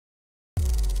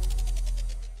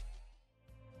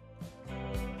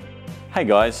Hey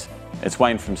guys, it's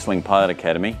Wayne from Sling Pilot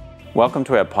Academy. Welcome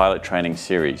to our pilot training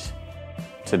series.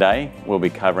 Today we'll be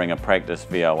covering a practice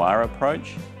VOR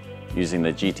approach using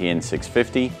the GTN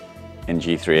 650 and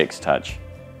G3X Touch.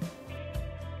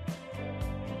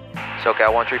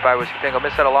 SoCal 135 Whiskey Tango,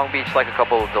 missed out of Long Beach, like a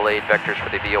couple of delayed vectors for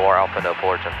the VOR Alpha to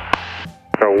Fullerton.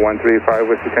 So 135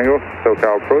 Whiskey Tango,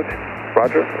 SoCal approach.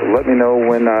 Roger, let me know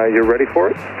when you're ready for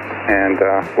it, and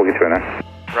we'll get you in there.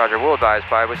 Roger, we'll advise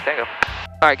 5 Whiskey Tango.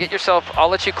 All right, get yourself, I'll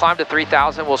let you climb to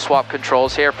 3,000. We'll swap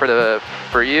controls here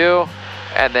for you,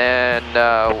 and then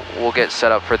we'll get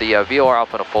set up for the VOR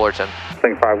Alpha to Fullerton.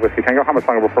 Sling 5 Whiskey Tango, how much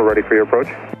longer before ready for your approach?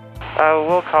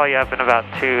 We'll call you up in about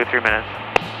 2-3 minutes.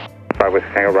 5 Whiskey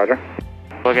Tango, roger.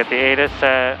 We'll get the ATIS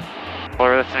set.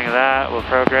 We're listening to that. We'll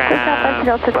program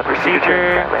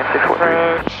procedure,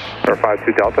 approach.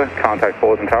 52 Delta, contact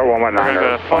Fullerton Tower, 119. We're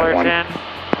going to go to Fullerton.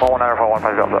 119,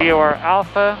 415 Delta. VOR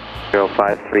Alpha.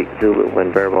 053 Zulu,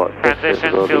 wind variable at 6,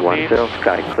 Transition, visibility field 10,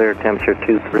 sky clear, temperature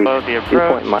 23, Load the dew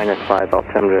approach. point -5,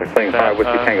 altimeter. Sling 5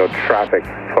 Whiskey Tango, traffic,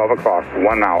 12 o'clock,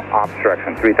 1 mile, ops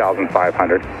direction,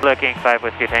 3,500. Looking 5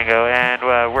 Whiskey Tango, and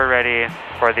we're ready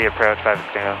for the approach 5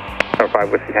 Whiskey Tango.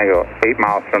 5 Whiskey Tango, 8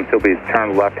 miles from Seal Beach,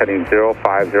 turn left heading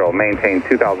 050, maintain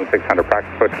 2,600,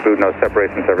 practice approach approved, no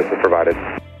separation services provided.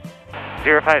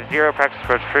 050, practice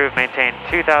approach approved, maintain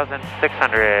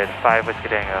 2,600, 5 Whiskey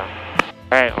Tango.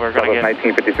 Alright, we're going to get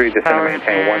 1953, descend and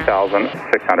maintain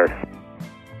 1,600.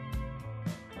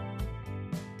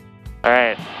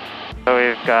 Alright, so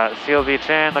we've got Seal Beach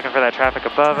in, looking for that traffic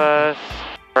above us.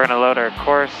 We're going to load our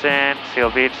course in, Seal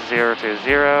Beach 020,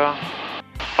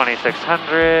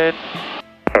 2,600.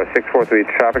 643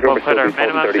 traffic We'll over put Seal our Beach,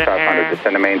 holding minimums in 3,500, here.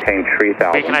 descend and maintain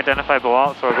 3,000. We can identify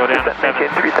Bilal, so we'll go down to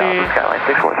 760. Skyline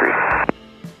 643.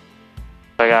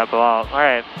 I got Bilal.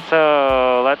 Alright,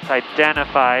 so let's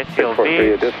identify Seal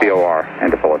 643, Beach. this VOR, and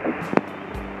to Fullerton.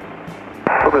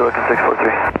 We'll be looking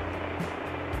 643.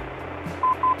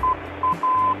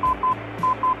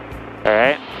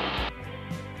 Alright.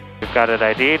 We've got it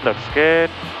ID'd, looks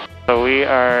good. So we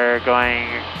are going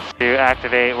to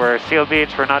activate, we're Seal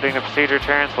Beach, we're not doing the procedure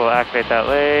turn, so we'll activate that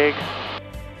leg.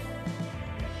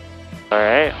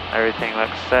 Alright, everything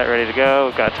looks set, ready to go.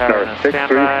 We've got tower in a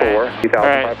standby. 634,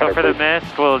 Alright, so for the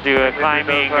mist, we'll do a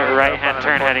climbing right-hand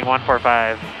turn heading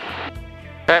 145.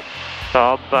 Okay. So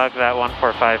I'll bug that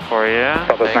 145 for you.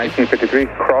 Southwest 1953,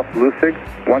 cross Lusig,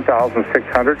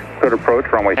 1,600, good approach,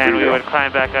 runway 30. And we would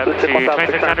climb back up to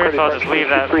 2,600, so I'll just leave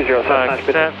that bug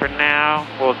set for now.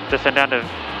 We'll descend down to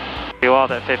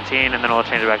Wall at 15, and then we'll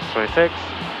change it back to 26.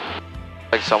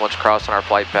 Like someone's crossing our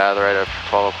flight path right after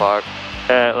 12 o'clock.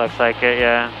 It looks like it,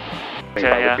 yeah.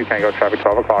 Yeah. Tango, traffic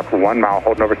 12 o'clock, 1 mile,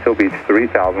 holding over Seal Beach,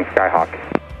 3,000, Skyhawk.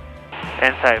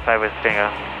 Insight 5 Whiskey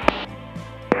Tango.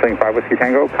 Sling 5 Whiskey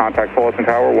Tango, contact Fullerton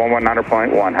Tower,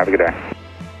 119.1, have a good day.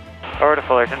 Over to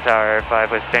Fullerton Tower,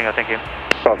 5 Whiskey Tango, thank you.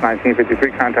 South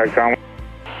 1953, contact John.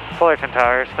 Fullerton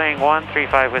Tower, Sling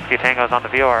 135 Whiskey Tango is on the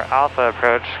VOR Alpha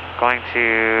approach, going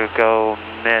to go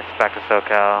miss back to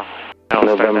SoCal.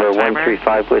 November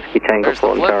 135 Whiskey Tango,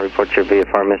 Fullerton Tower, report your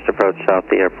VFR missed approach south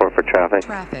the airport for traffic.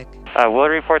 We'll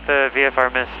report the VFR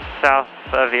missed south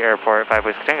of the airport, 5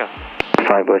 Whiskey Tango.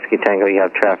 5 Whiskey Tango, you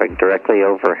have traffic directly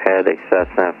overhead,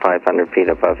 Cessna 500 feet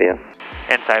above you.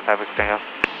 Inside 5 Whiskey Tango.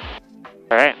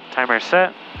 Alright, timer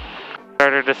set.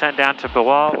 Starter descent down to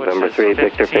Bilal, which November is 3, 15.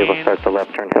 Victor Fable starts the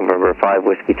left turn. November 5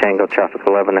 Whiskey Tango, traffic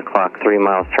 11 o'clock, 3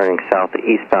 miles turning south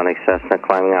eastbound, Cessna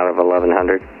climbing out of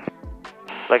 1100.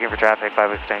 Looking for traffic, 5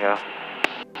 Whiskey Tango.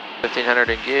 1,500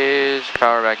 engaged,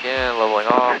 power back in, leveling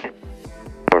off.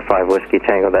 Number 5 Whiskey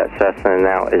Tango, that Cessna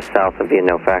now is south of you,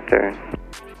 no factor.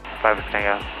 5 Whiskey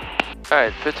Tango.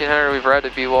 Alright, 1,500, we've arrived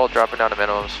at V-Wall, dropping down to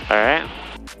minimums. Alright.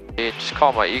 You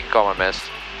can call my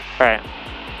mist. Alright.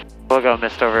 We'll go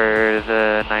mist over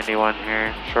the 91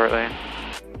 here shortly.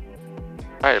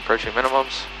 Alright, approaching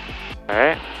minimums.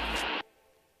 Alright.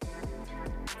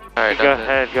 Alright, Go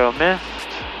ahead, go mist.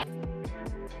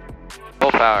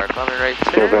 Full power, climbing right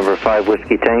 2. November 5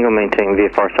 Whiskey Tango, maintain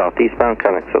VFR southeastbound,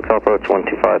 contact SoCal approach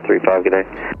 12535, good day.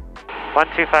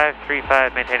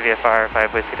 12535, maintain VFR,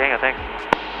 5 Whiskey Tango, thanks.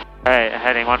 Alright,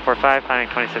 heading 145, climbing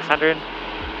 2,600.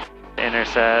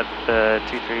 Intercept the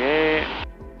 238.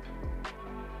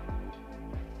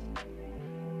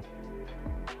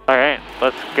 Alright,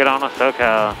 let's get on with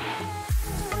SoCal.